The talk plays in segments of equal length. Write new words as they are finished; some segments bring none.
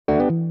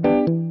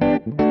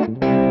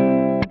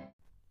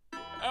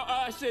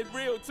shit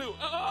real too.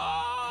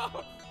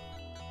 Oh!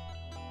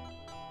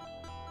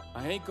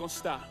 I ain't gonna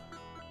stop.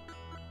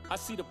 I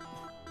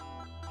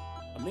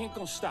ain't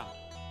gonna stop.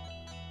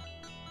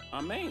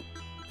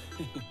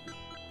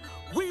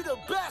 We the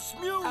best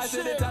music. I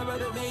to the top of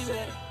the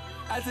Maybach.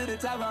 I to the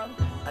top of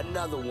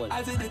another one.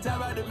 I to the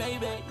top of the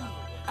Maybach.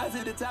 I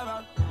to the top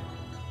of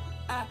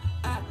I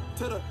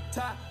to the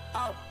top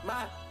of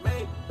my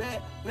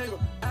Maybach,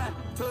 nigga. I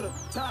to the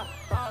top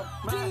of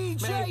my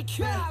DJ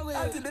Khaled.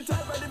 I to the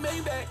top of the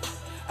Maybach.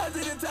 I to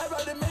the top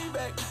of the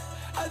Maybach.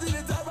 I to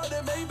the top of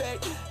the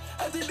Maybach.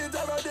 I to the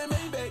top of the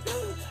Maybach.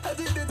 I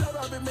to the top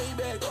of the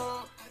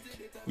Maybach.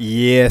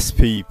 Yes,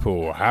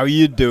 people, how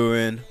you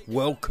doing?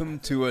 Welcome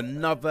to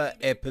another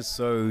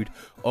episode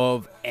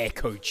of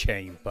Echo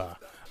Chamber.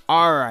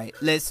 Alright,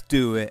 let's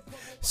do it.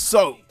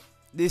 So,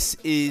 this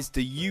is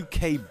the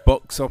UK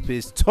box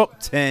office top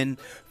 10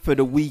 for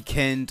the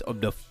weekend of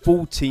the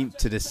 14th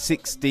to the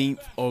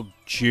 16th of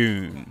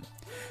June.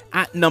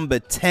 At number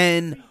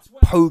 10,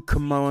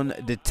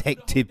 Pokemon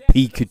Detective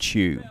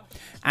Pikachu.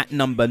 At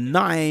number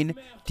 9,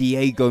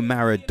 Diego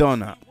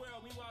Maradona.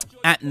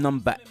 At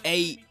number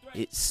 8,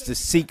 it's the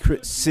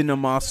secret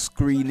cinema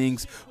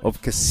screenings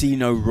of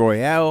Casino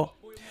Royale.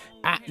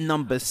 At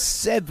number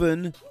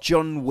 7,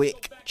 John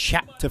Wick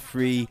Chapter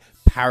 3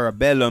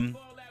 Parabellum.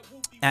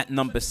 At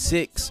number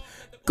 6,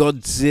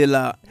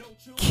 Godzilla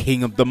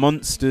King of the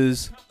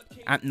Monsters.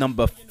 At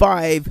number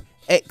 5,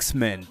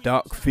 X-Men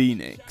Dark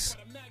Phoenix.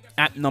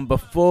 At number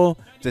 4,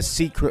 The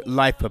Secret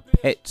Life of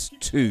Pets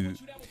 2.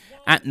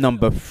 At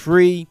number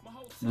 3,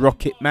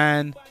 Rocket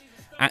Man.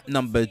 At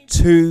number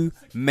 2,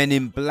 Men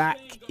in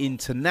Black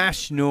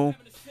International.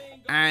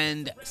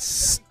 And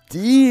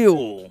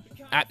still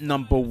at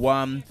number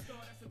 1,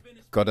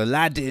 got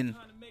Aladdin.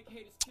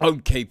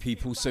 Okay,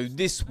 people, so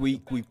this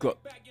week we've got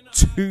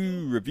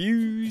 2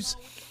 reviews.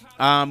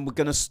 We're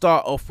going to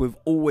start off with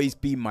Always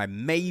Be My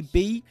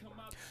Maybe,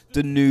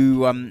 the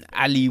new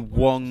Ali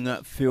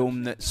Wong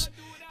film that's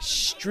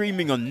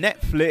streaming on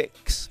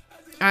Netflix.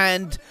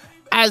 And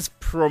as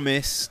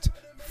promised,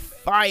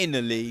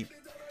 finally,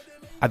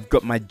 I've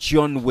got my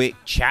John Wick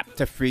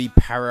Chapter 3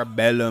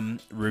 Parabellum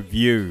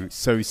review.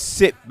 So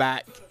sit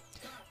back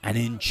and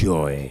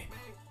enjoy.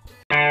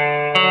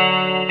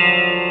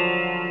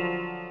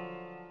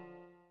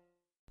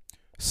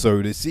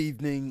 So this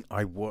evening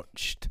I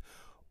watched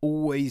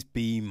Always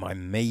Be My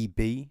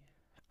Maybe,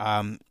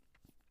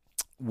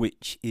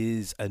 which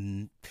is a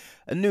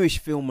newish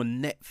film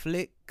on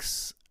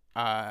Netflix.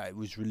 It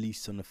was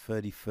released on the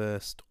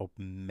 31st of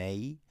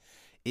May.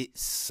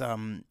 It's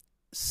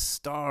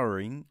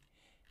starring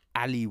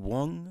Ali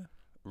Wong,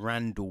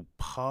 Randall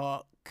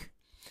Park,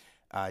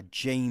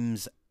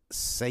 James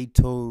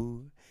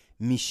Sato,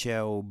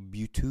 Michelle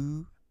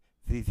Buteau,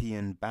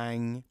 Vivian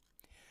Bang,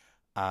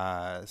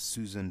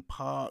 Susan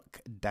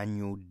Park,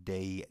 Daniel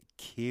Day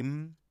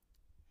Kim,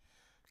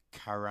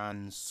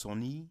 Karan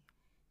Soni,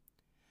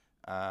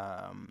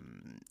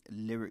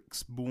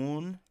 Lyrics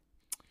Born,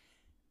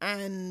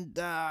 and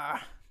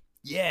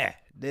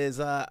there's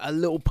a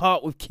little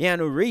part with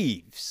Keanu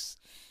Reeves.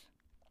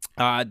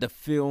 The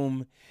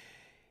film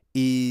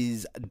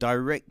is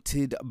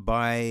directed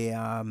by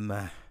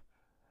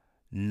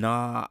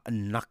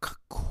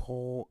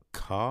Nakako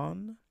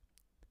Khan,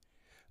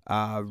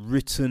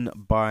 written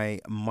by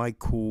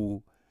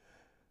Michael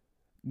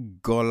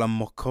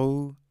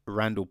Golamoko,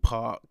 Randall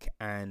Park,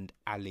 and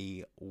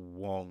Ali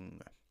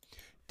Wong.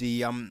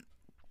 The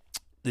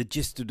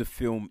gist of the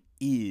film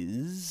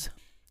is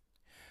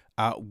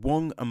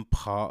Wong and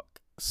Park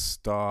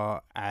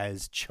star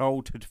as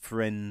childhood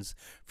friends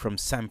from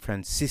San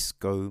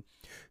Francisco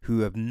who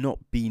have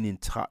not been in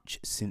touch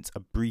since a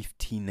brief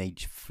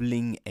teenage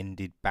fling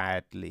ended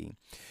badly.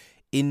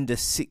 In the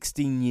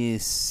 16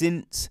 years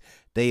since,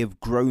 they have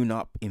grown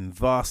up in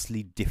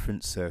vastly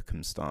different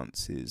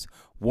circumstances.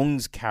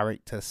 Wong's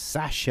character,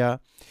 Sasha,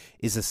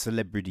 is a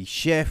celebrity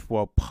chef,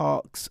 while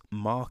Park's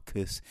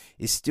Marcus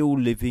is still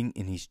living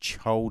in his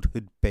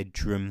childhood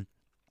bedroom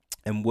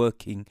and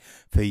working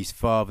for his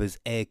father's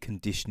air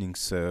conditioning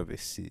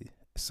service.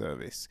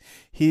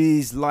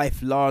 His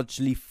life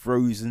largely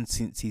frozen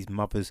since his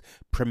mother's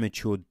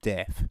premature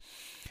death.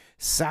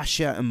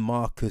 Sasha and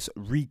Marcus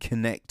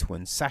reconnect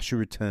when Sasha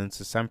returns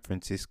to San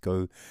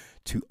Francisco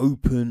to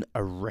open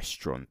a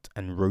restaurant,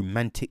 and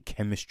romantic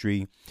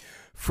chemistry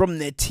from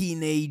their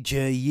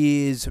teenager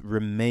years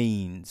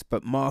remains,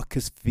 but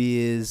Marcus'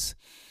 fears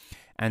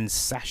and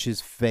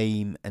Sasha's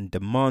fame and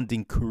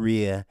demanding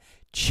career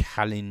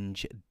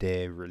challenge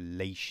their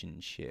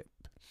relationship.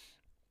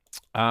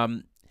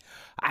 I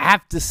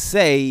have to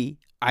say,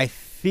 I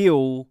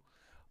feel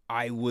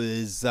I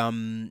was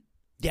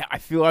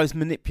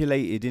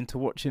manipulated into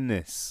watching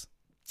this.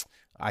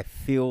 I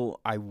feel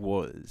I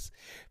was,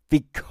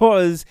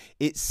 because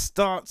it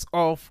starts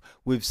off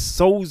with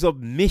Souls of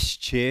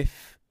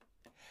Mischief,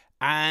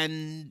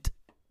 and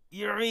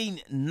you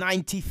mean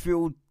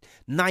 93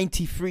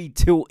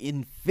 Till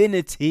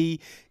Infinity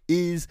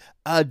is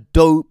a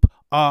dope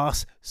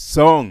ass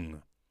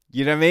song.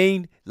 You know what I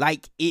mean?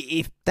 Like,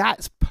 if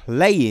that's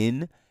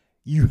playing,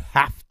 You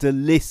have to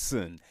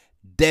listen.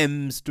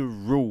 Them's the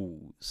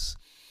rules.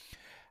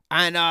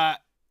 And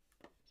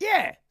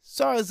yeah,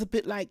 so I was a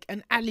bit like,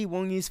 and Ali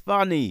Wong is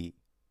funny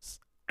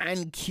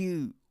and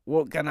cute.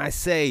 What can I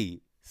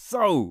say?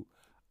 So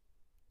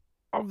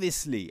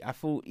obviously I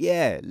thought,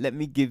 yeah, let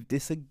me give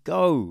this a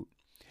go.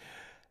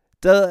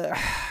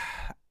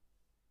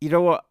 You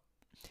know what?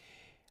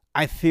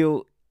 I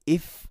feel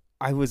if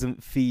I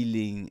wasn't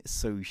feeling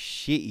so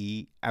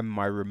shitty and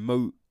my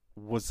remote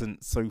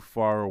wasn't so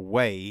far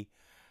away,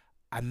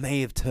 I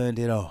may have turned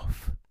it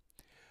off.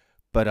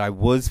 But I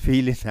was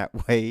feeling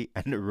that way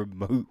and the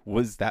remote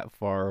was that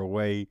far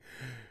away.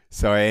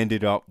 So I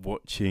ended up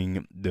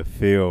watching the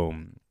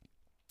film.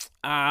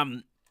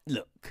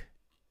 Look,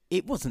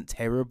 it wasn't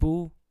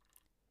terrible.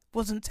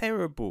 Wasn't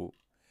terrible.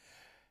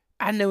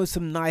 And there were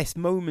some nice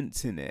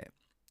moments in it.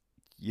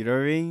 You know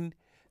what I mean?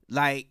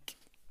 Like,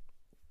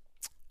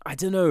 I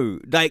don't know.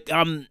 Like,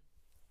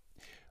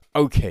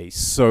 okay,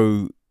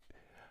 so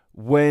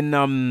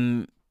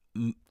when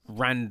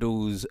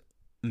Randall's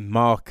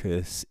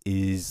Marcus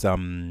is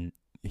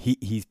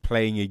he's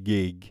playing a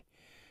gig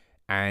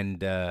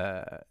and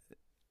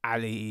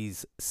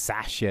Ali's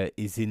Sasha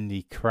is in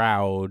the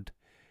crowd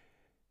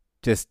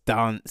just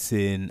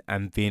dancing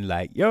and being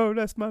like, yo,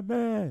 that's my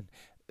man.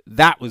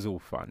 That was all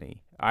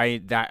funny.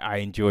 I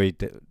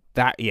enjoyed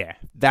that. Yeah,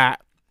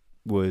 that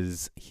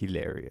was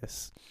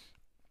hilarious.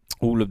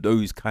 All of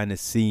those kind of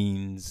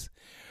scenes.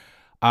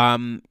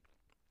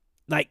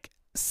 Like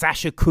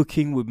Sasha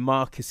cooking with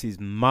Marcus's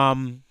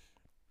mum.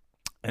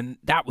 And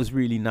that was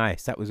really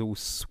nice. That was all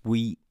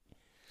sweet.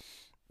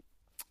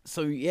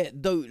 So yeah,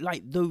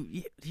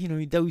 you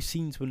know, those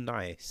scenes were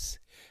nice.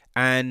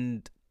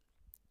 And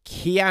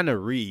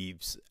Keanu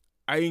Reeves,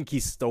 I think he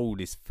stole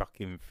this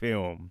fucking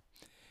film.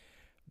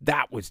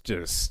 That was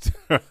just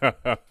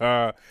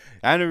Keanu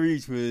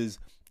Reeves was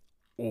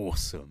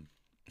awesome.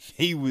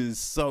 He was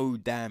so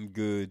damn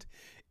good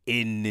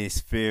in this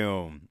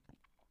film.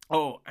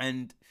 Oh,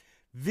 and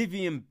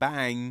Vivian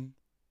Bang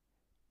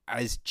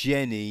as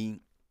Jenny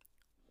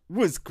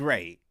was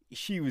great.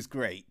 She was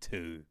great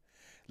too.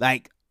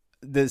 Like,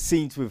 the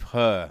scenes with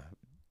her,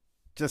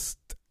 just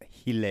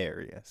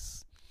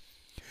hilarious.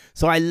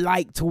 So I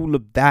liked all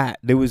of that.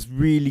 There was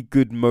really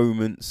good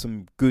moments,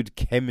 some good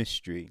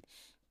chemistry.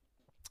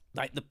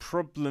 Like, the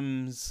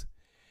problems,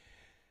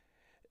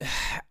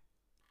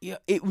 yeah,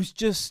 it was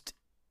just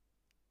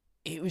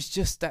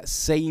that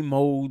same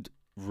old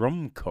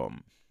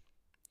rom-com.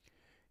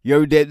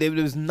 Yo, there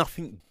was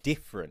nothing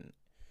different.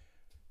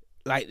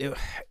 Like, you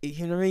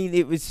know what I mean?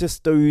 It was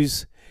just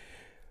those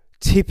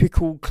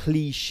typical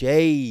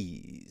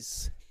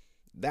cliches.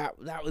 That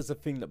was the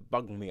thing that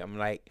bugged me. I'm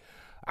like,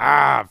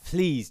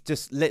 please,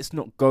 just let's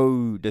not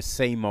go the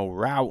same old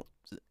route.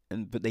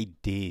 But they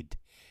did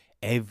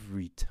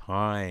every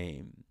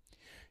time.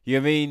 You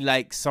know what I mean?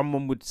 Like,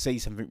 someone would say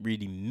something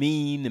really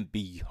mean and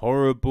be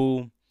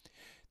horrible.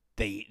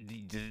 They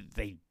you know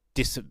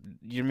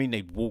what I mean?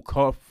 They'd walk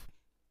off.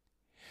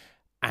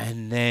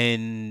 And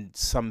then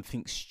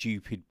something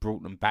stupid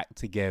brought them back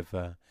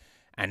together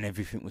and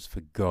everything was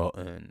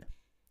forgotten.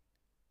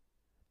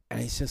 And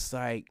it's just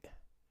like,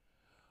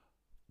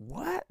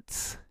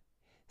 what?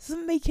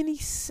 Doesn't make any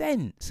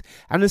sense.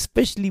 And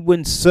especially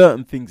when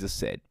certain things are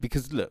said.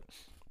 Because look,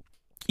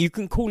 you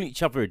can call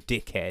each other a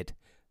dickhead.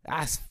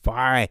 That's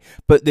fine.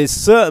 But there's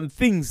certain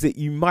things that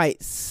you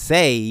might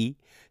say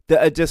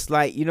that are just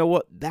like, you know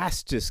what?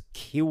 That's just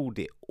killed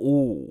it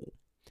all.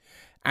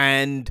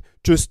 And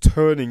just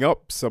turning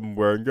up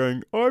somewhere and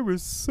going, I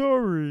was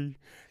sorry.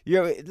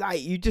 You know,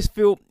 like, you just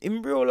feel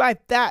in real life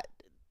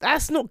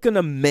that's not going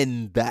to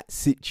mend that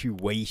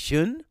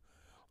situation.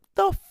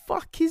 The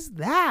fuck is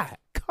that?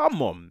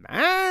 Come on,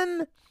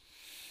 man.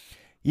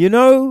 You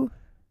know?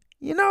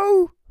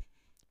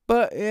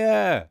 But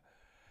yeah.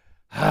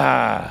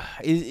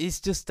 It's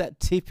just that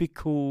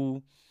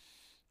typical,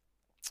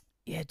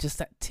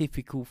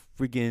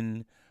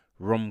 friggin'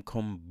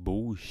 rom-com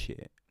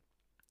bullshit.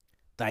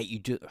 Like,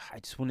 I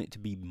just want it to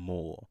be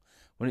more.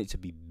 I want it to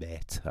be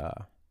better.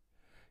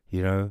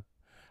 You know?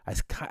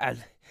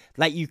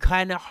 Like, you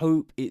kind of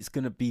hope it's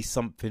going to be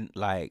something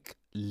like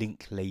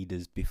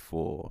Linklaters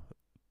before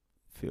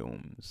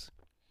films.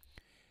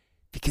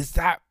 Because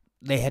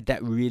they had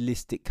that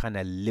realistic kind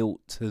of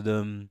lilt to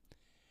them.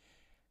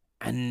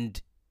 And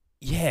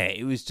yeah,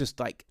 it was just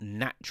like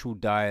natural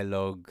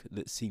dialogue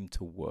that seemed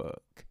to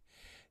work.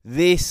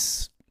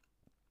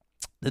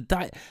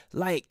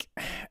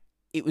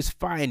 It was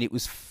fine. It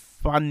was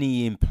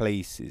funny in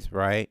places,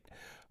 right?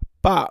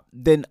 But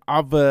then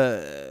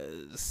other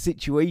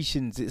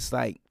situations, it's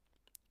like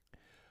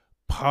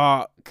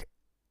Park,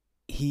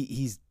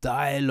 his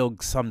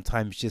dialogue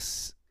sometimes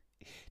just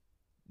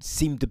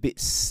seemed a bit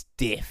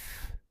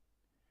stiff.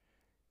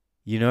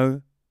 You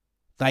know?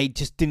 They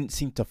just didn't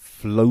seem to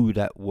flow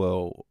that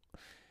well.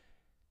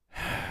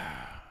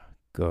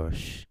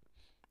 Gosh.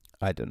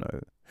 I don't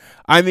know.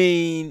 I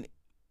mean,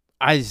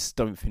 I just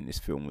don't think this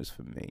film was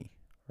for me.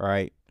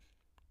 Right?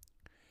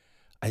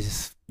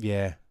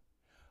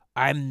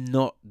 I'm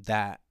not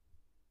that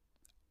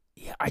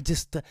yeah, I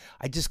just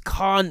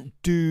can't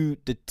do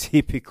the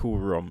typical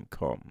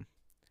rom-com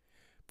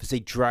because they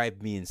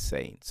drive me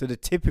insane. So the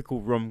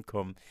typical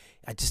rom-com,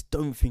 I just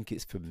don't think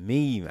it's for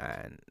me,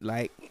 man.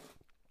 Like,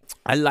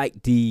 I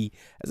like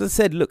as I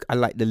said, look, I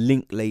like the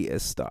Linklater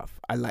stuff.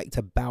 I liked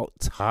About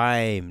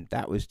Time.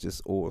 That was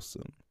just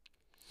awesome.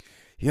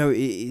 You know,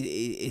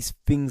 it's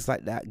things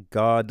like that.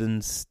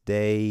 Garden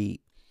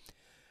State.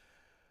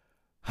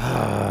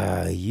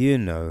 You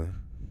know,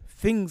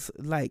 things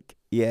like,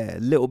 yeah, a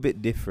little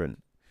bit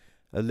different.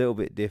 And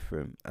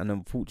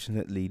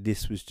unfortunately,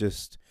 it was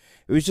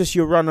just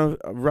your run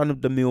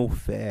of the mill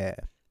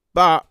fare.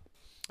 But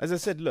as I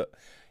said, look,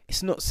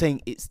 it's not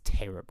saying it's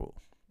terrible.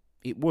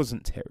 It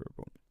wasn't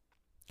terrible.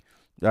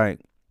 Like,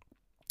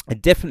 I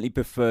definitely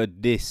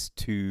preferred this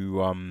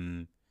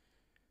to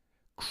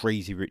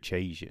Crazy Rich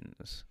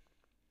Asians.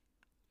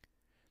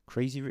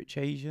 Crazy Rich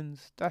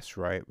Asians? That's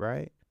right?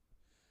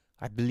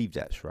 I believe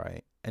that's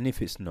right. And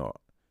if it's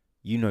not,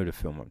 you know the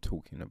film I'm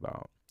talking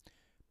about.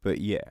 But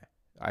yeah,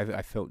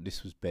 I felt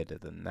this was better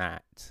than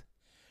that.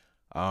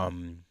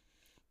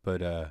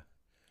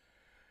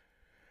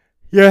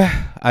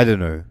 Yeah, I don't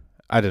know.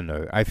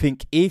 I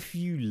think if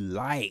you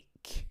like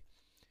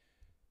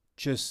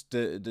just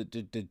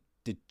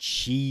the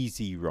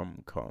cheesy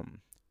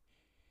rom-com,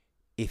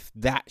 if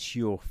that's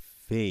your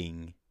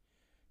thing,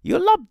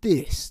 you'll love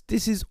this.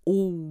 This is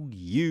all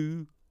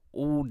you,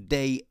 all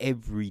day,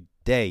 every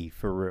day,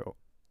 for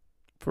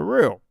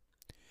real.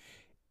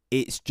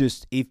 It's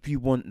just, if you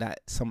want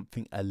that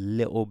something a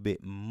little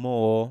bit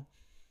more,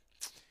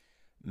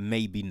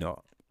 maybe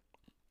not.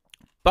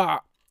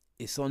 But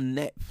it's on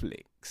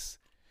Netflix,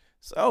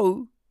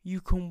 so you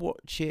can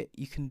watch it,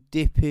 you can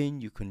dip in,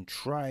 you can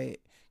try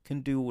it,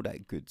 can do all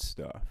that good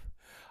stuff.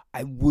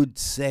 I would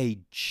say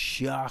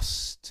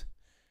just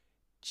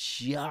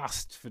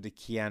for the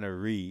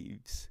Keanu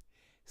Reeves,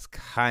 it's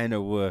kind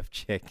of worth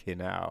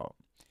checking out,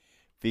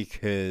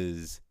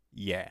 because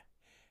yeah,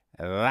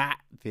 that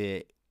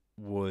bit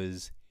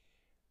was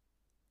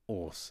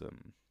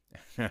awesome.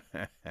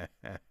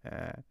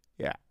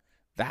 Yeah,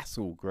 that's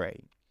all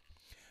great.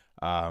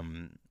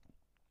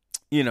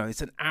 You know,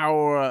 it's an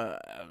hour.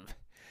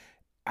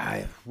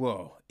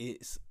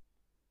 It's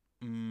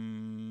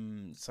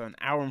so an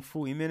hour and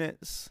 40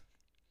 minutes.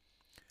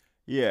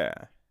 Yeah,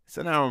 it's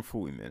an hour and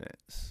 40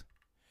 minutes.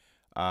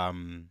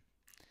 And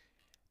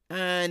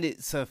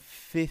it's a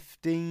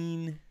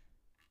 15.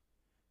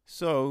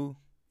 So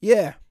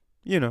yeah,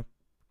 you know,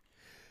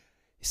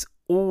 it's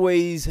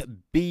always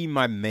Be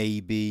My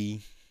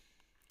Maybe.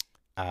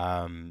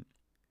 And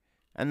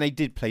they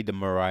did play the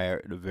Mariah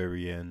at the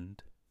very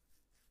end.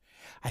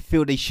 I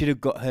feel they should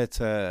have got her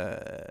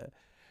to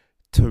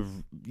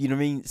you know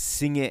what I mean,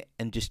 sing it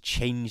and just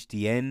change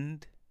the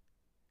end.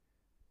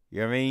 You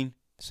know what I mean?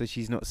 So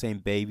she's not saying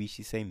baby,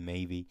 she's saying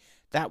maybe.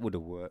 That would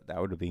have worked. That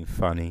would have been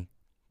funny.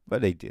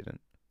 But they didn't.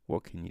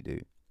 What can you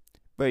do?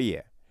 But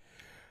yeah,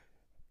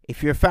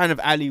 if you're a fan of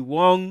Ali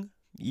Wong,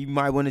 you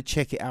might want to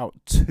check it out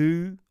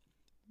too.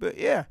 But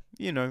yeah,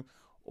 you know,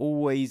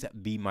 always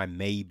Be My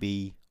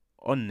Maybe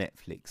on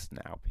Netflix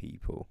now,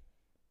 people.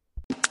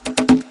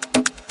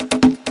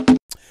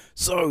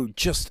 So,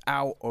 just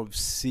out of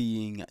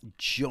seeing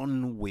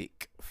John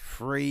Wick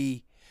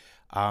 3,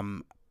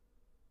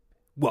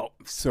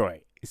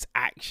 it's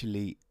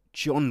actually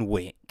John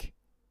Wick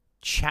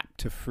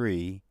Chapter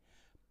 3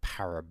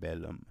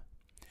 Parabellum.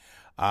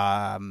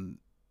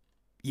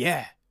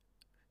 Yeah,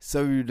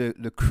 so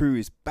the crew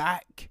is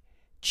back.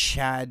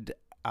 Chad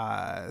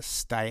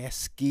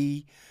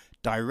Stahelski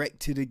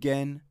directed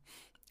again.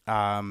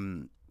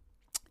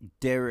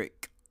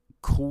 Derek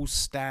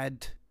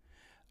Kolstad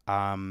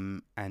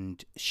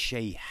and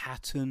Shay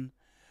Hatton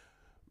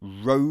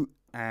wrote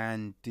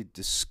and did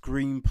the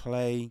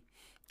screenplay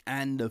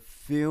and the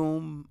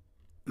film.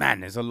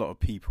 Man, there's a lot of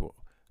people,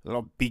 a lot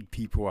of big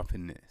people up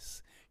in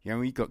this. You know,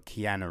 we got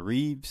Keanu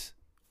Reeves,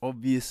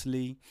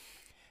 obviously.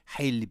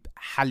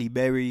 Halle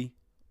Berry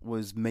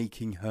was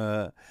making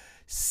her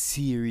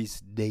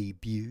series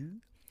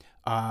debut.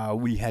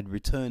 We had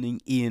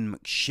returning Ian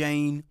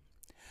McShane,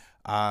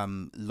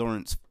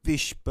 Lawrence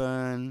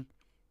Fishburne,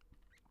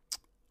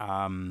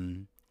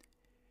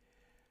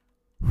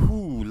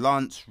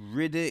 Lance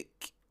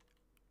Riddick.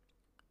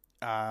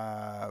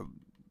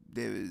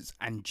 There was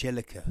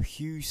Angelica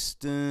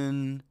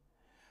Houston.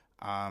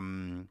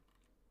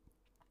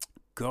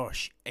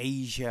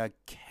 Asia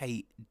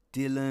Kate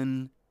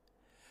Dillon.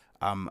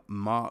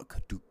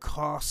 Mark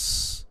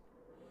Dukas.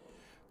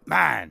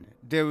 Man,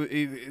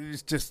 it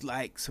was just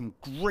like some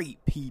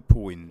great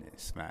people in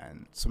this,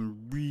 man.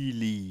 Some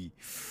really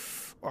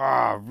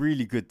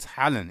good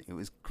talent. It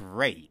was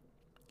great.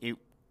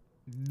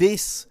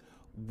 This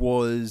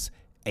was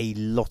a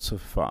lot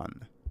of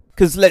fun.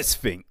 Because let's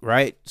think,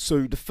 right?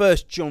 So the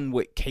first John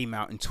Wick came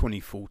out in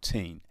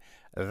 2014.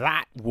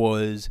 That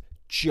was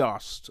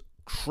just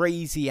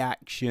crazy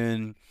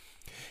action.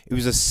 It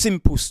was a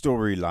simple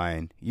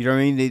storyline. You know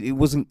what I mean? It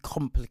wasn't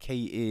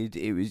complicated.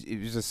 It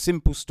was a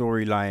simple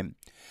storyline.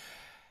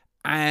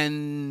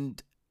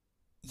 And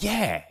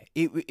yeah,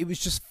 it was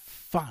just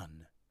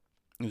fun.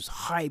 It was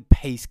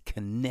high-paced,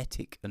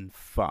 kinetic, and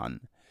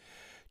fun.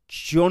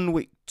 John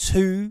Wick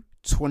 2,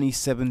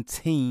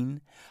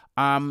 2017.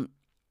 Now,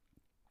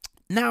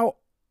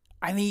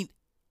 I mean,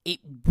 it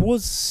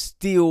was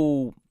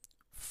still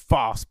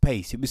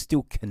fast-paced. It was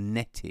still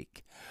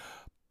kinetic.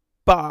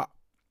 But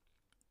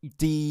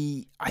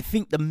I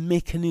think the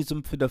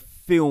mechanism for the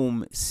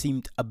film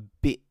seemed a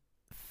bit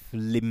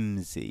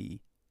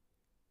flimsy.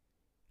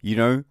 You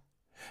know?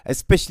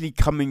 Especially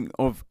coming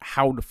of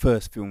how the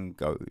first film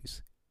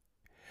goes.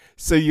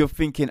 So you're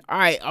thinking,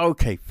 alright,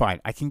 okay,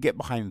 fine, I can get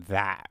behind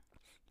that.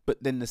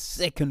 But then the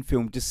second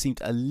film just seemed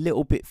a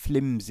little bit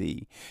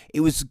flimsy.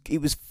 It was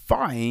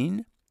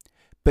fine,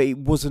 but it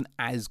wasn't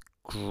as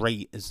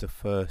great as the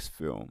first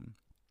film.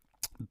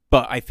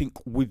 But I think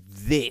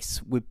with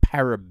this, with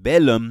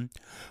Parabellum,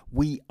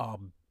 we are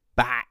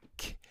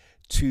back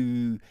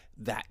to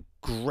that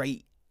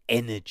great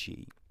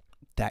energy,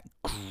 that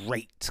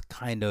great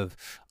kind of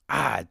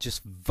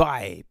just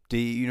vibe.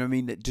 You know what I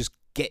mean? That just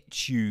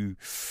gets you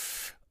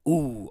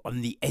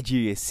on the edge of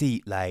your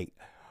seat, like,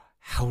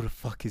 how the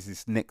fuck is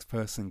this next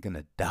person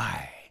gonna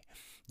die?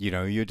 You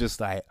know, you're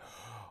just like,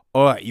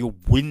 alright, you're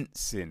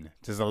wincing.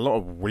 There's a lot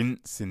of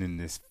wincing in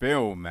this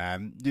film,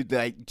 man. You're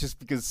like, just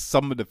because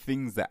some of the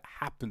things that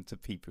happen to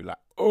people, like,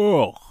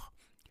 oh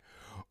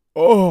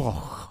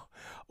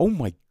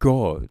my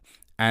god.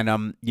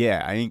 And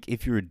yeah, I think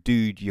if you're a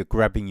dude, you're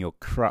grabbing your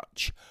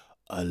crutch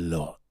a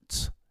lot.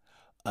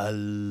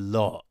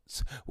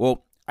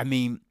 Well, I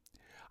mean,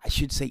 I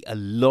should say a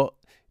lot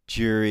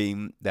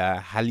during the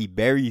Halle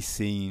Berry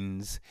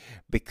scenes,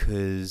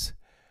 because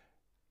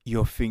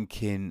you're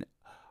thinking,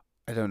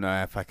 I don't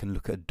know if I can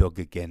look at a dog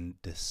again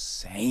the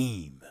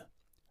same.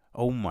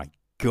 Oh my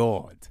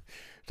god.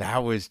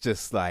 That was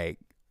just like,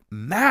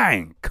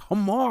 man,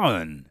 come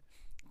on.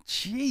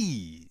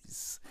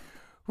 Jeez.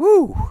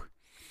 Woo.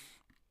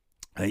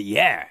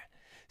 Yeah.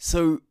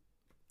 So,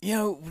 you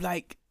know,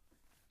 like,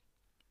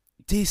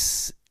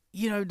 this,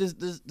 you know,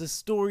 the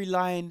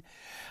storyline.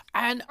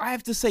 And I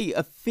have to say,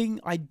 a thing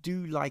I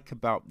do like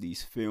about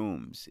these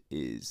films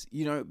is,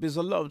 you know, there's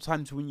a lot of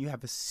times when you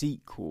have a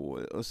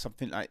sequel or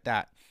something like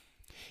that,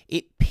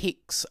 it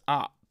picks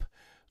up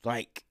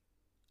like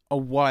a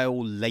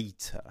while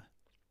later.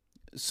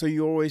 So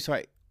you're always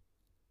like,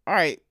 all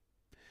right,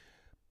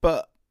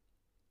 but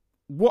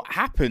what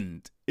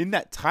happened in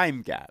that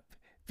time gap?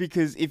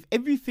 Because if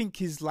everything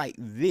is like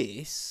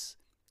this,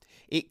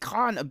 it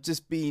can't have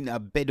just been a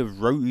bed of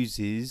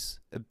roses,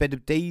 a bed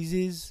of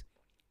daisies.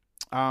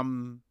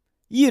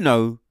 You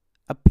know,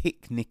 a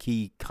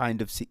picnicky kind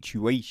of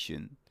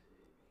situation.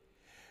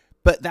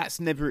 But that's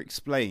never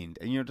explained.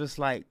 And you're just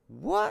like,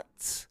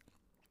 what?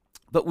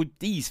 But with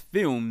these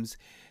films,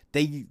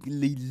 they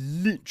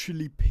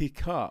literally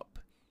pick up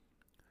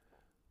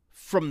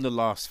from the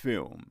last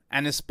film.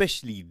 And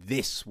especially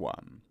this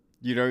one.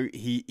 You know,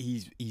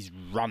 he's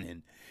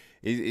running.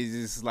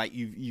 It's like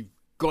you've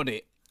got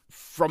it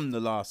from the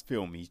last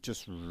film. He's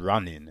just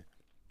running.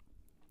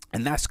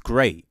 And that's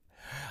great.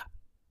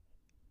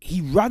 He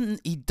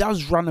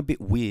does run a bit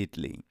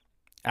weirdly.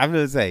 I'm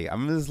gonna say,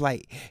 I'm just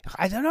like,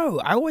 I don't know.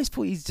 I always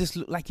thought he just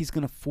looked like he's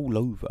gonna fall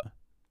over.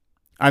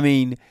 I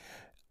mean,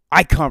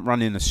 I can't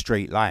run in a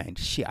straight line.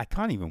 Shit, I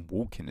can't even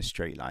walk in a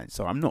straight line.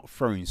 So I'm not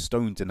throwing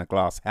stones in a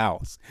glass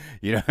house.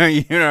 You know what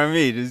I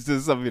mean? It's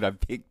just something I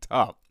picked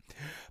up.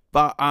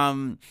 But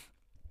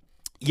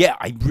yeah,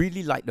 I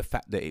really like the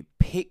fact that it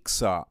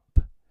picks up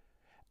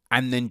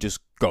and then just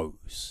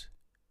goes.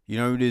 You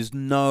know, there's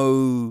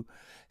no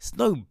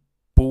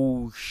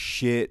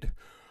bullshit.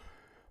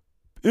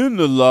 In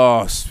the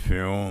last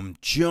film,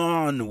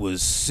 John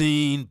was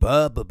seen, you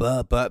know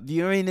what I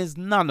mean? There's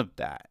none of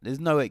that.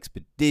 There's no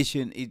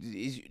expedition.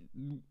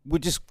 We're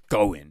just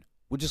going.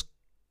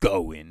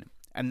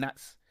 And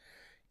that's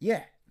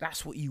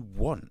what you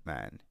want,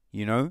 man.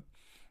 You know?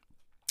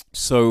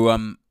 So,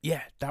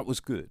 yeah, that was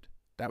good.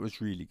 That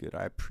was really good.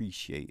 I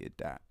appreciated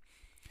that.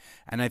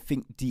 And I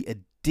think the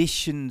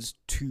additions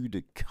to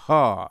the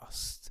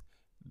cast,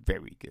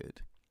 very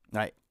good.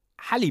 Like,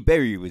 Halle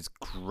Berry was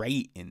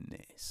great in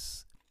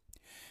this.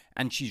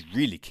 And she's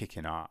really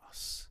kicking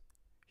ass.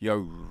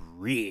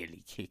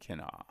 Really kicking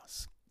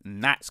ass.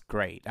 And that's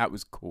great. That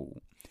was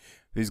cool.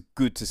 It was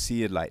good to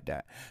see her like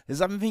that.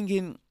 Because I'm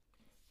thinking,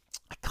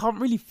 I can't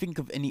really think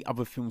of any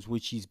other films where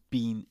she's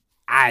been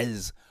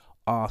as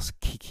ass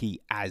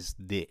kicky as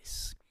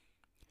this.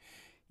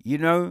 You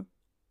know?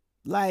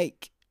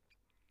 Like,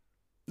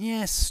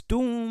 yeah,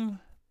 Storm,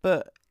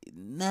 but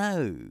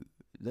no.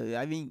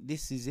 I mean,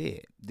 this is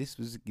it. This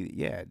was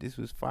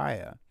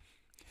fire.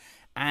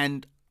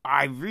 And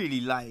I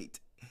really liked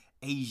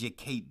Asia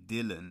Kate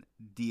Dillon,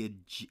 the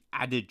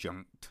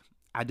adjudicator.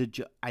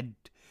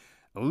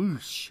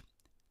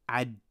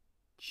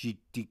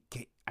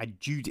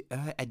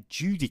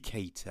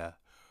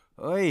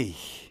 Oy,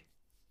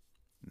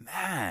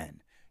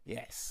 man,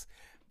 yes,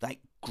 like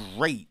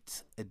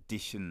great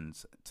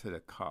additions to the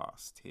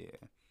cast here.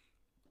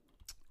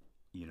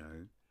 You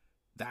know,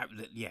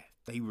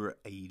 they were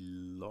a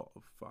lot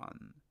of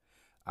fun.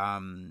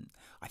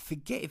 I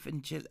forget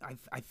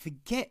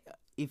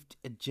if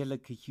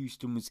Angelica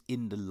Houston was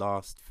in the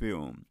last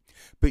film,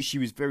 but she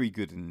was very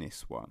good in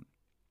this one.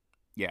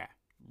 Yeah,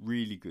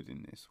 really good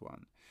in this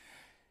one.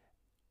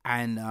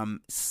 And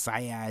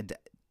Syed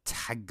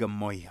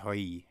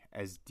Tagamoy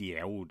as the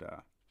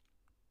elder.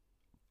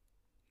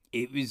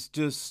 It was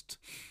just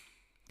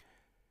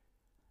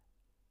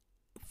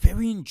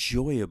very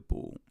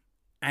enjoyable,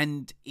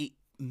 and it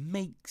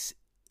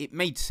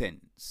made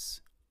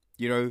sense.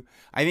 You know,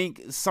 I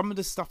think some of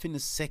the stuff in the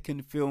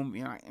second film,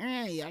 you're like,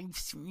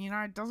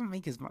 it doesn't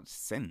make as much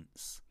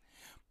sense.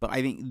 But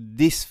I think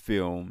this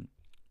film,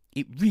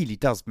 it really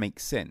does make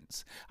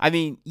sense. I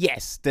mean,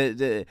 yes,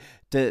 the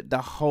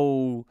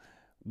whole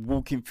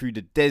walking through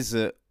the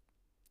desert,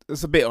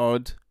 it's a bit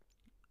odd.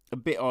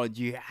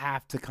 You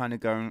have to kind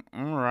of go,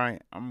 all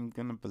right, I'm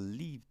gonna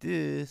believe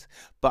this.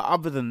 But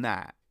other than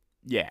that,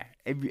 yeah,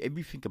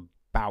 everything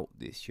about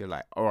this, you're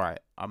like, all right,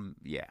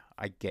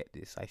 I get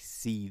this, I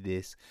see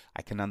this,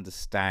 I can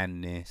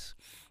understand this,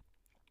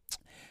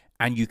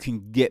 and you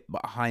can get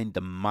behind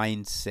the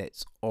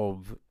mindsets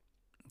of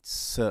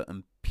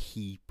certain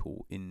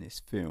people in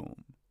this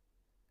film.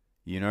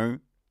 You know,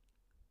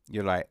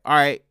 you're like, all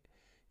right,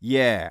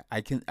 yeah,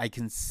 I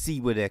can see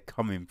where they're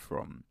coming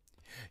from.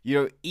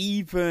 You know,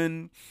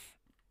 even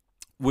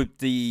with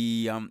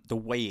the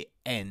way it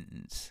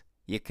ends,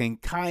 you can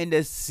kind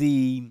of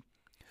see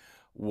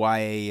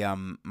why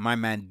my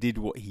man did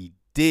what he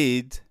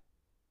did,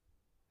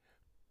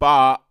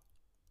 but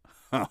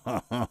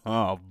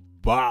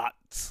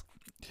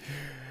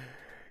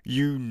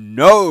you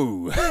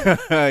know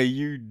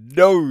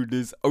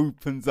this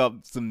opens up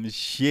some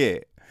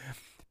shit,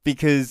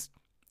 because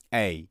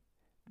hey,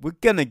 we're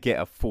gonna get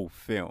a full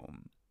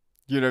film.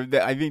 You know,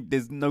 I think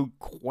there's no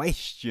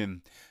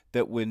question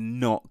that we're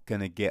not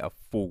gonna get a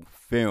full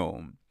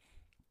film.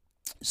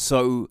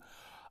 So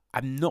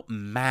I'm not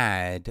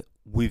mad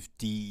with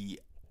the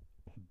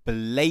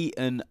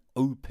blatant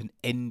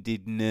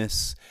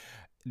open-endedness.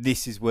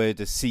 This is where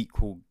the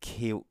sequel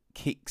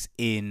kicks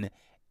in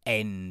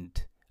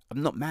end.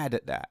 I'm not mad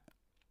at that,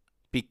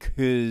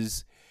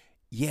 because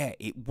yeah,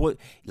 it would,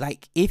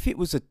 like, if it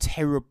was a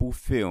terrible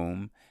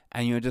film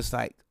and you're just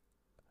like,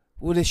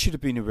 well, there should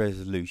have been a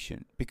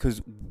resolution,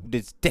 because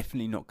there's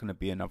definitely not going to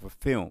be another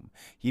film,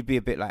 you'd be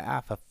a bit like,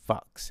 for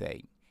fuck's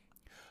sake.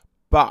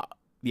 But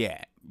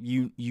yeah,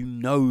 you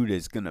know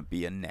there's going to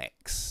be a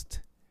next.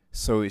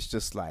 So it's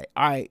just like,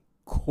 alright,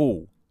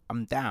 cool,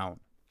 I'm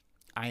down.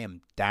 I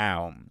am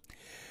down.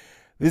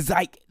 It's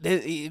like,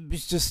 it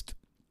was just,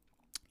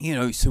 you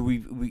know, so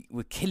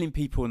we're killing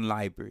people in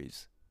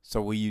libraries.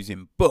 So we're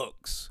using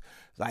books,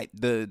 like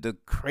the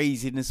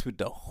craziness with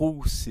the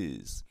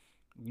horses,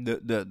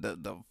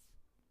 the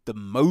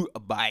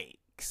motorbike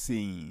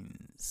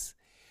scenes.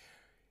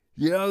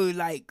 You know,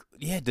 like,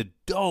 yeah, the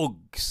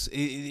dogs.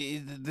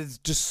 There's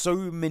just so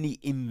many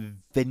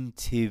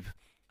inventive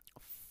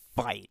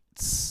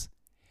fights,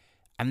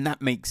 and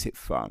that makes it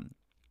fun,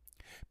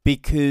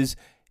 because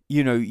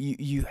you know,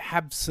 you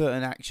have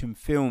certain action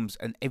films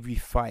and every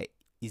fight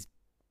is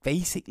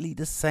basically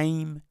the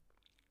same,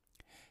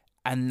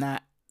 and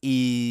that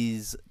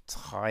is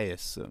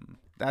tiresome.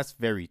 That's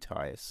very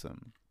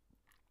tiresome.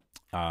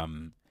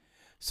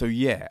 So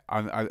yeah,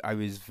 I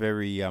was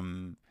very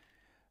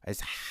I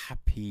was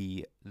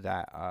happy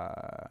that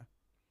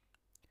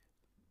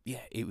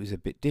yeah, it was a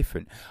bit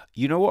different.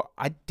 You know what?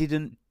 I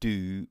didn't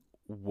do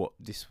what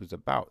this was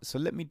about, so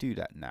let me do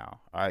that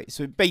now. Alright,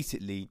 so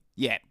basically,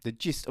 yeah, the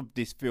gist of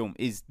this film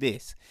is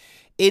this.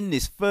 In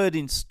this third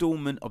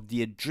installment of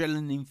the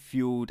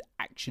adrenaline-fueled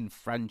action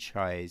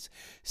franchise,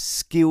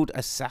 skilled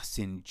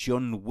assassin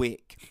John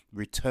Wick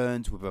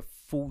returns with a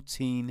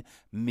 14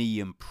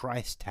 million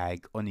price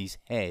tag on his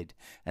head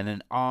and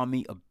an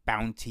army of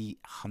bounty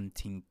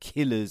hunting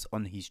killers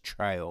on his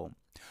trail.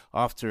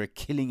 After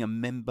killing a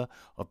member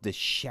of the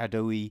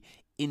shadowy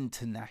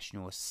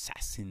International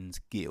Assassins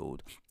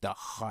Guild, the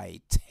High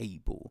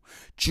Table,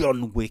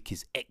 John Wick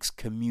is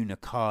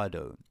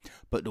excommunicado,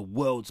 but the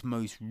world's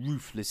most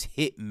ruthless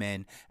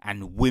hitmen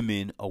and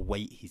women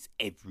await his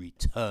every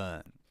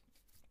turn.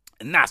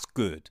 And that's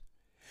good,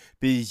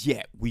 because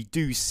yeah, we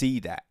do see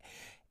that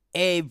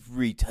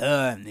every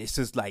turn. It's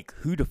just like,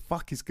 who the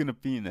fuck is gonna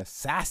be an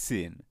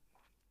assassin?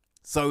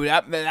 So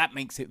that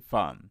makes it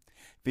fun.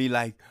 Be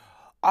like,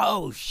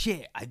 oh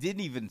shit, I didn't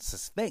even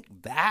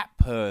suspect that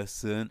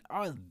person.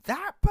 Oh,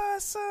 that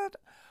person?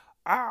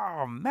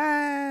 Oh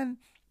man.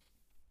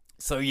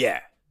 So yeah,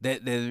 there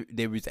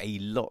is a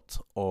lot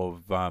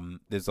of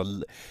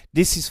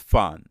this is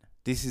fun.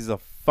 This is a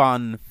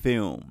fun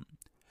film,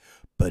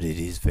 but it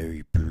is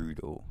very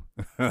brutal.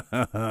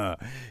 It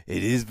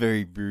is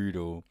very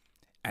brutal,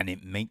 and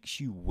it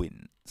makes you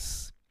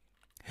wince.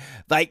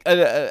 Like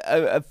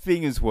a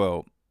thing as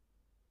well.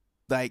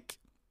 Like,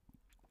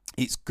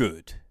 it's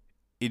good.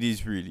 It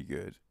is really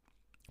good,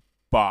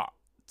 but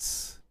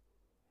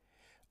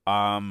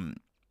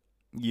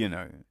you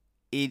know,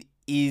 it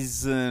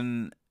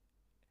isn't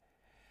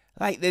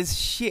like, there's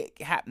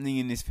shit happening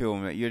in this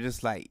film that you're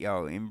just like,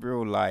 yo, in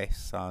real life,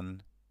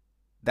 son,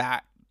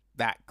 that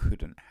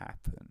couldn't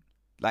happen.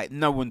 Like,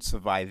 no one's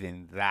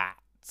surviving that.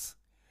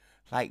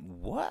 Like,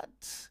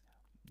 what?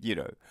 You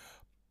know,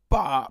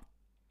 but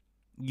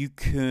you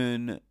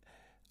can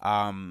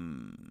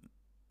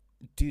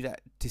do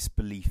that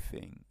disbelief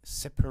thing.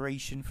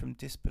 Separation from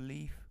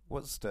disbelief.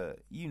 What's the,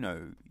 you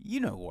know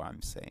what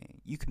I'm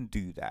saying. You can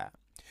do that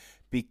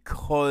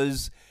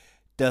because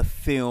the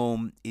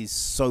film is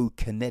so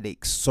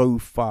kinetic, so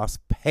fast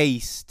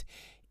paced.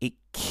 It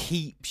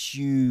keeps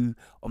you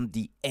on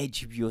the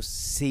edge of your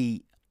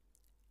seat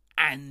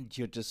and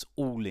you're just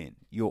all in.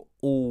 You're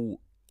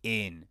all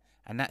in.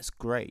 And that's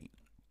great.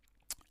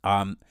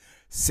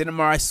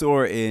 Cinema I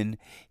saw it in,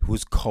 it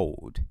was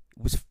cold.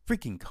 It was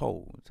freaking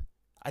cold.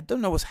 I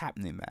don't know what's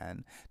happening,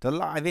 man.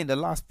 I think the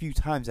last few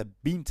times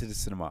I've been to the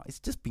cinema, it's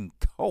just been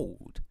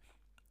cold.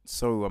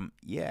 So,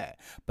 yeah.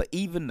 But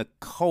even the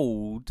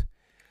cold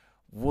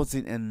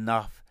wasn't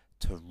enough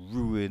to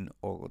ruin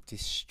or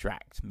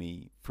distract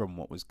me from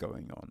what was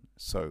going on.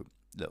 So,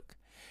 look,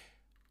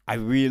 I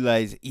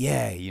realized,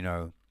 yeah, you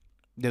know,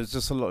 there was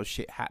just a lot of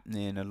shit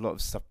happening, a lot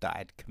of stuff that I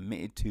had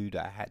committed to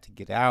that I had to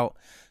get out,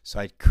 so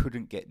I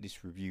couldn't get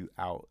this review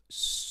out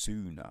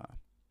sooner.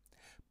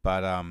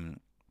 But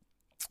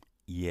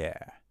yeah,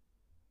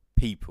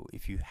 people,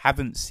 if you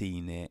haven't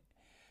seen it,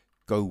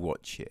 go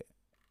watch it,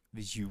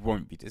 because you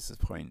won't be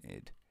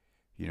disappointed.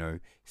 You know,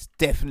 it's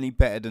definitely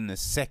better than the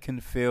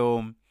second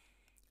film.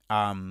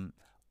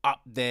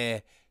 Up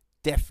there,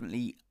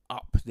 definitely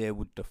up there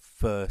with the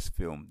first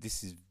film.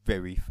 This is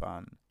very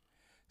fun.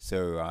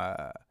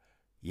 So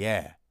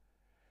yeah,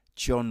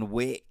 John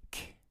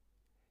Wick,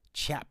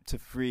 Chapter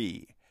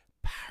 3,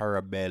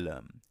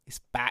 Parabellum. It's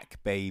back,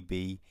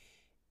 baby.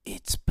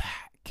 It's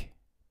back.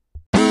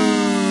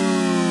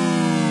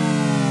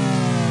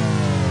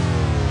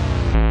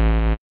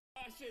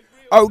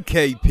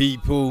 Okay,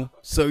 people.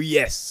 So,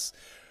 yes,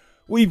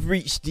 we've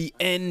reached the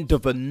end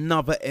of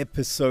another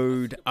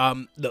episode.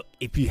 Look,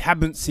 if you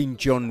haven't seen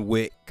John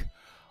Wick,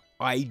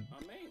 I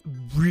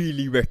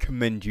really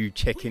recommend you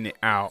checking it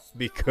out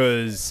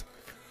because,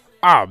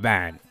 oh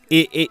man,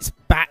 it's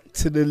back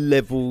to the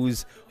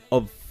levels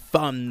of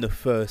fun the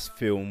first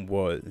film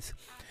was.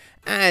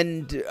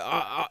 And,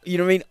 you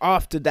know what I mean?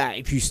 After that,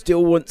 if you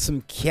still want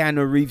some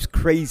Keanu Reeves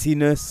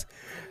craziness,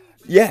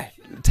 yeah,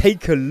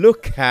 take a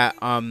look at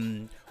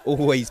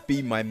Always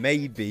Be My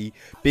Maybe,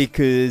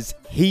 because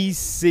his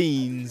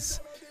scenes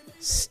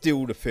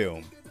steal the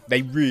film.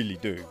 They really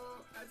do.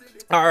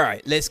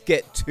 Alright, let's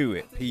get to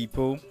it,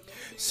 people.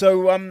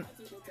 So,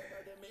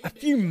 a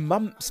few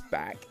months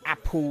back,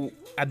 Apple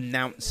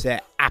announced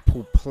their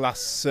Apple Plus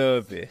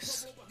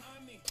service.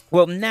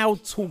 Well, now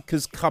talk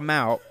has come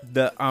out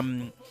that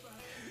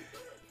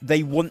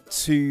they want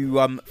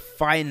to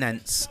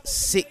finance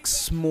 6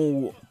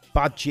 small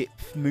budget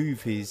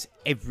movies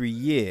every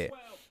year.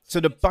 So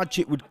the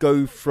budget would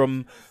go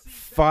from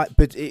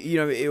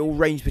it will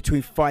range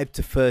between 5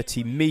 to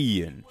 30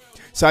 million.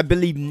 So I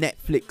believe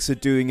Netflix are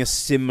doing a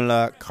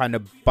similar kind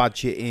of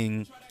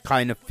budgeting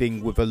kind of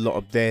thing with a lot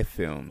of their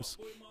films.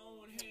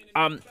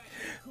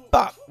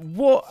 But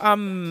what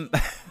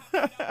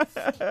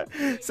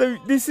so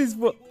this is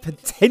what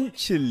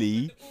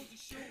potentially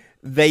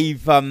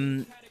they've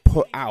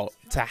put out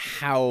to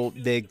how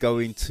they're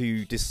going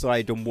to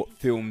decide on what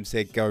films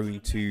they're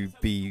going to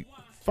be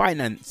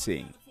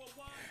financing.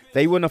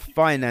 They want to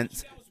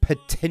finance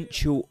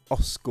potential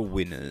Oscar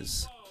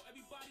winners.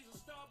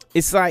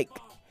 It's like,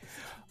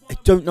 I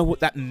don't know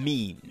what that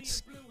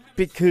means,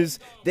 because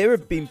there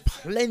have been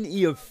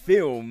plenty of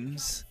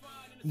films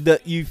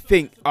that you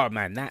think, oh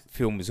man, that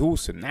film is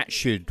awesome, that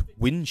should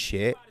win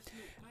shit,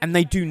 and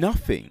they do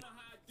nothing.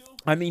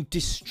 I mean,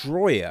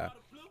 Destroyer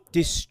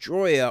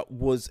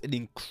was an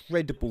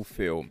incredible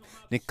film.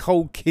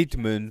 Nicole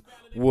Kidman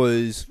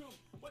was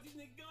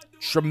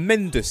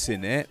tremendous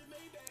in it,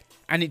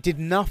 and it did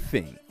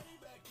nothing.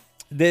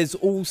 There's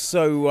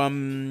also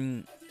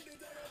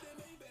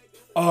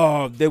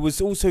there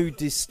was also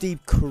this Steve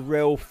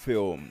Carell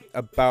film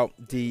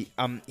about the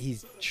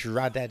his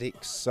drug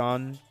addict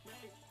son.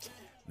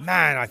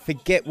 Man, I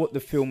forget what the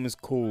film was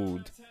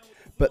called,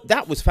 but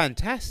that was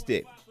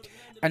fantastic,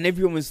 and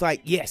everyone was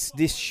like, yes,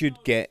 this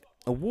should get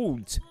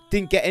awards.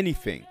 Didn't get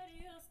anything.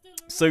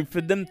 So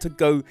for them to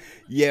go,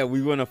 yeah,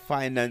 we want to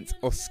finance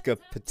Oscar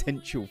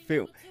potential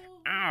film,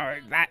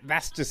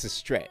 that's just a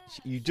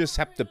stretch. You just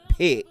have to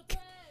pick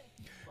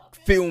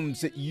films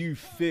that you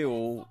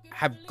feel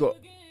have got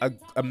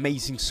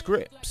amazing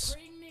scripts.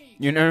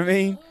 You know what I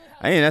mean?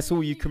 That's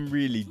all you can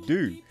really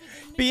do.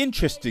 Be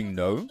interesting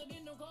though.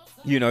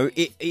 You know,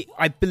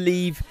 I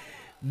believe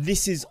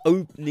this is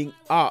opening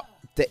up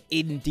the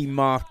indie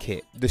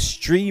market, the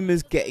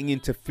streamers getting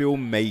into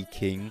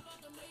filmmaking,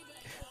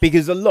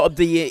 because a lot of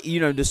the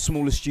the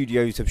smaller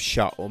studios have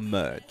shut or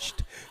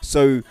merged.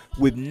 So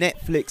with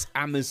Netflix,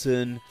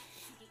 Amazon,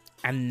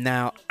 and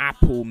now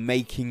Apple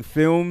making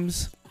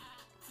films,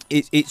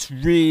 it's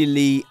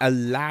really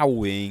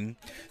allowing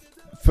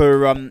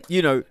for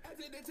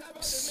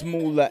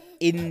smaller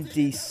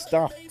indie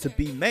stuff to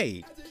be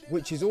made,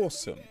 which is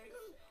awesome.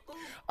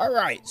 All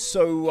right,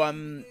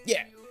 so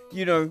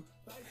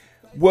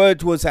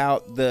word was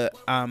out that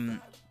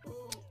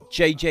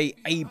J.J.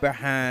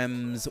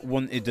 Abrams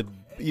wanted to,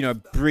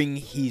 bring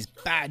his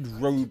bad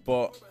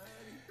robot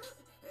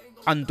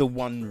under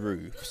one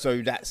roof.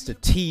 So that's the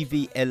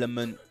TV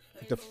element,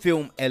 the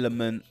film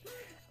element,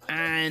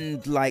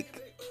 and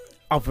like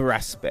other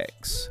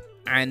aspects.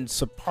 And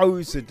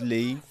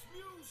supposedly,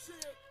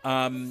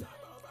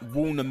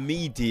 Warner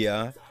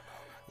Media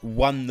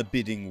won the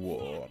bidding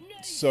war.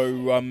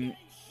 So,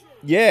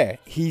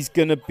 he's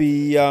gonna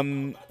be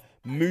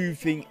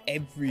moving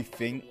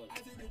everything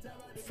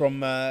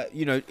from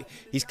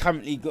he's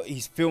currently got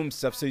his film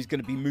stuff, so he's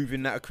going to be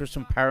moving that across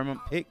from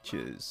Paramount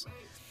Pictures.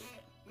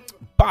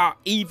 But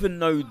even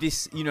though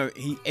this,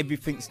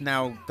 everything's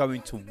now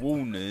going to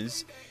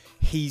Warner's,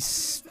 he's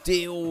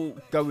still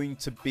going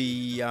to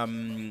be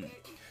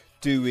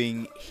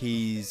doing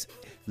his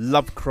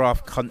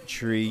Lovecraft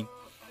Country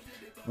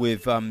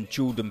with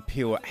Jordan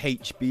Peele at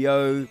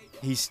HBO.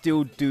 He's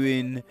still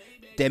doing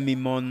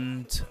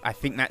Demimonde. I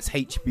think that's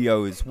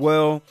HBO as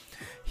well.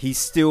 He's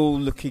still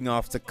looking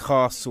after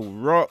Castle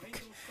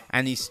Rock,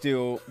 and he's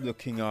still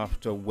looking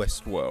after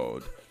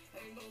Westworld.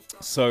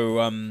 So,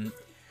 and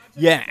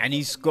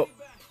he's got,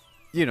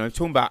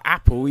 talking about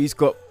Apple, he's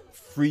got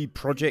 3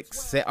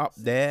 projects set up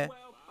there.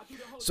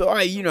 So,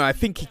 I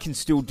think he can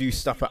still do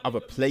stuff at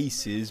other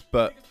places,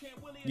 but,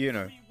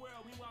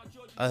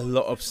 a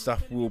lot of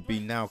stuff will be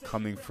now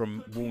coming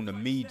from Warner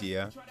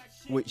Media,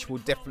 which will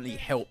definitely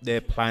help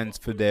their plans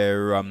for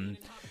their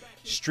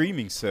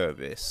streaming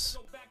service.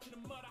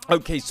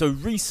 Okay, so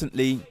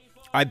recently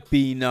I've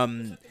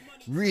been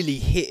really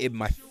hitting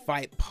my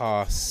Fight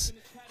Pass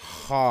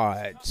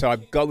hard. So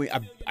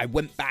I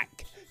went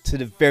back to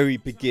the very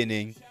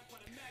beginning,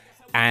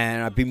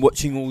 and I've been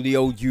watching all the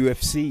old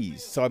UFCs.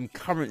 So I'm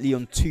currently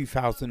on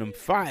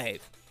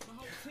 2005,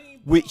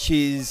 which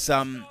is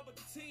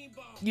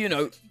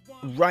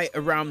right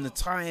around the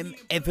time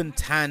Evan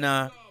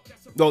Tanner.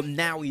 Well,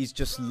 now he's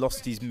just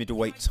lost his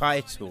middleweight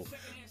title,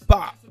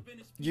 but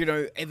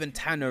Evan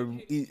Tanner,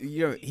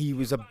 he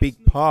was a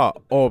big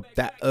part of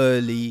that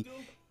early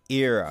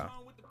era.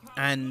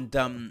 And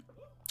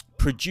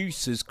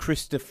producers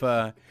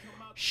Christopher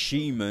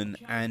Sheeman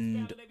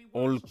and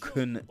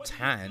Olkun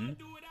Tan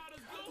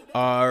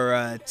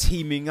are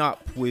teaming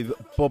up with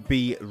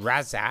Bobby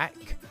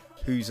Razak,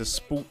 who's a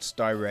sports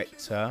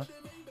director,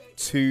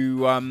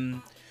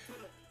 to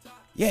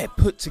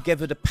put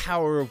together The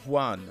Power of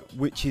One,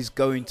 which is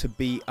going to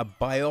be a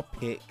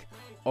biopic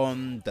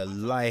on the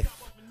life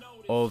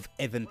of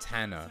Evan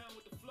Tanner,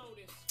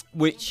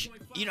 which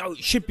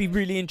should be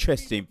really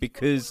interesting,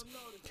 because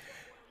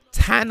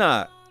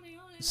Tanner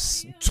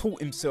taught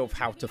himself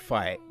how to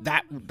fight.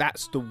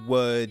 That's the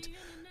word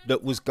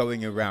that was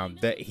going around,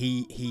 that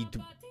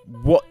he'd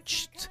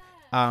watched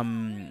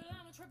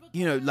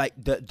like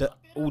the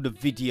all the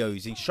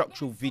videos,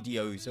 instructional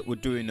videos that were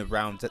doing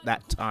around at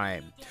that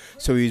time.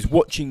 So he was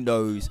watching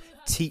those,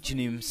 teaching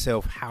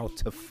himself how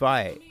to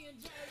fight.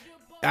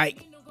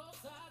 Like,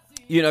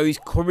 his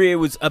career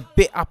was a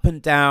bit up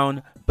and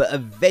down, but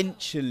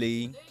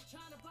eventually,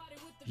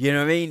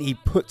 he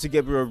put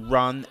together a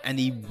run and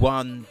he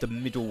won the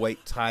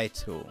middleweight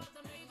title.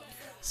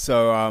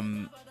 So,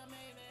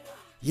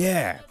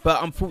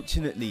 but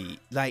unfortunately,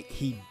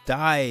 he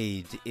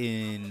died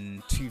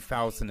in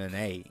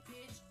 2008.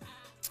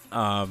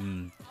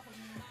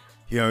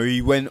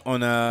 He went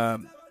on I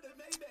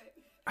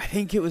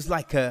think it was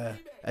like a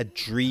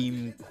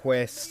dream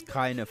quest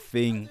kind of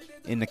thing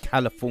in the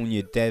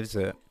California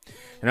desert.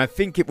 And I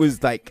think it was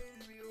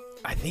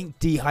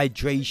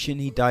dehydration.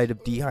 He died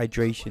of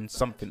dehydration,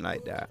 something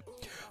like that.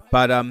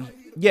 But I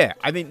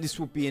think this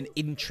will be an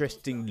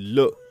interesting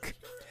look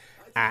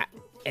at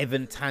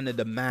Evan Tanner,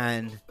 the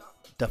man,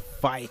 the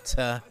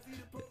fighter,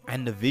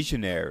 and the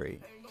visionary.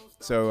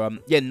 So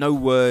no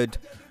word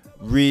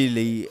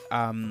really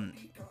on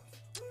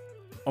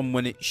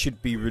when it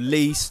should be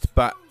released,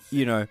 but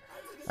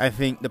I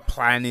think the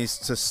plan is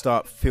to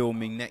start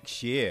filming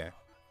next year.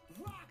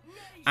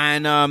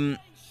 And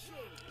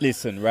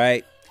listen,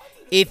 right,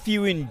 if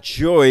you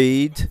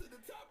enjoyed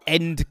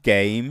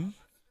Endgame,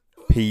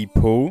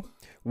 people,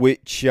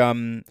 which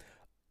a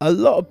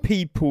lot of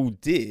people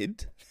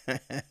did,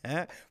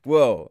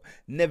 well,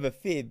 never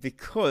fear,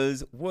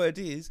 because word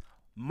is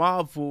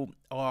Marvel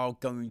are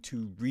going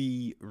to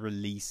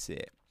re-release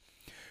it.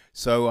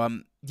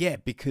 So,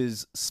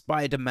 because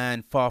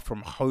Spider-Man Far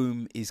From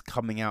Home is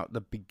coming out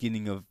the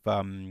beginning of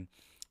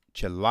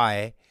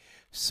July.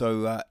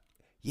 So,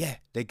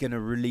 they're going to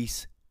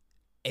release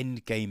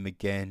Endgame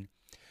again.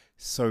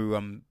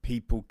 So,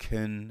 people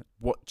can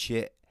watch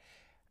it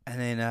and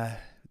then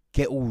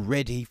get all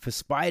ready for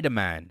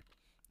Spider-Man.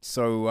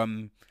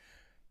 So,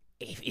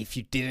 if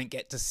you didn't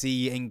get to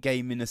see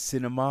Endgame in a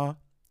cinema,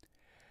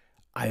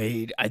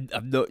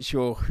 I'm not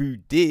sure who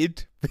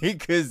did,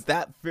 because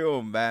that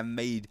film, man,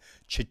 made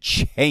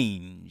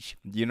change.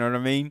 You know what I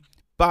mean?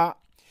 But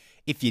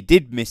if you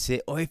did miss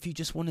it, or if you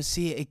just want to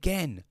see it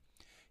again,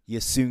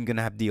 you're soon going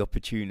to have the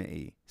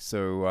opportunity.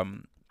 So,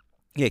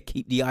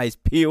 keep the eyes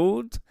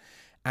peeled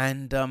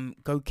and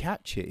go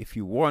catch it if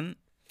you want.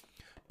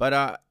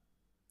 But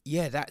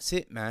yeah, that's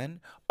it,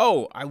 man.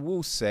 Oh, I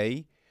will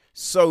say,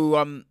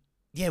 so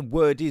yeah,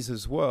 word is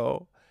as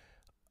well,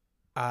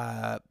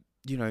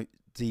 you know,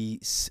 the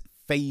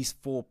phase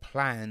 4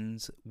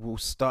 plans will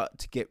start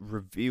to get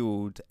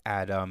revealed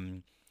at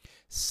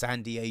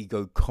San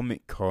Diego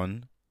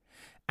Comic-Con,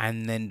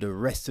 and then the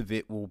rest of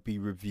it will be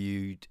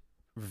revealed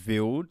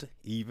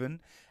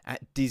even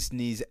at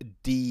Disney's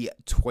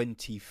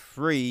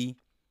D23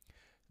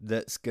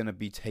 that's going to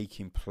be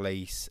taking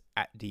place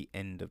at the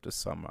end of the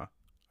summer,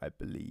 I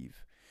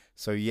believe.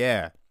 So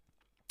yeah,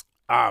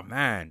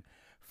 man,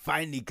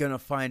 finally gonna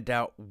find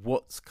out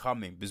what's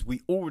coming, because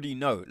we already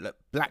know, look,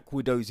 Black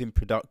Widow's in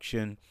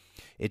production,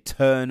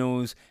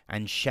 Eternals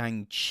and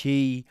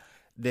Shang-Chi,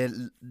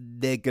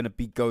 they're gonna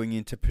be going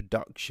into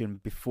production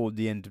before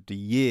the end of the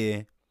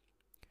year.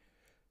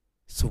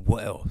 So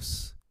what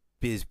else?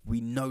 Because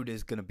we know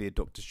there's gonna be a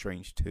Doctor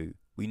Strange 2.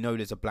 We know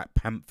there's a Black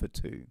Panther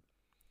 2.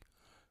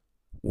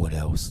 What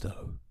else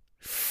though?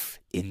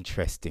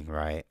 Interesting,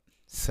 right?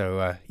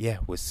 So yeah,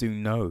 we'll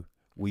soon know.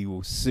 We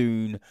will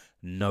soon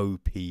know,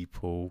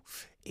 people.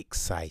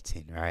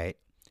 Exciting, right?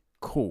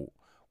 Cool.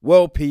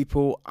 Well,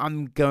 people,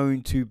 I'm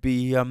going to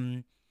be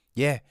I'm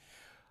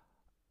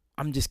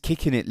just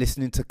kicking it,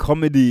 listening to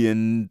comedy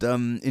and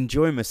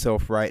enjoying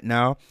myself right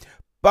now.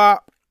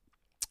 But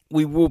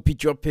we will be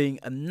dropping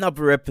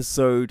another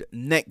episode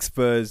next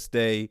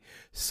Thursday.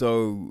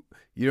 So,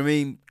 you know what I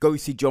mean? Go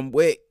see John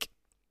Wick.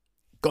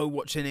 Go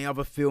watch any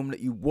other film that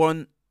you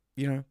want.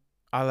 You know,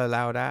 I'll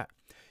allow that.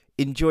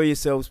 Enjoy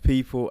yourselves,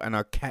 people, and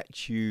I'll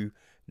catch you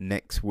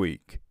next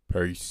week.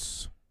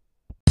 Peace.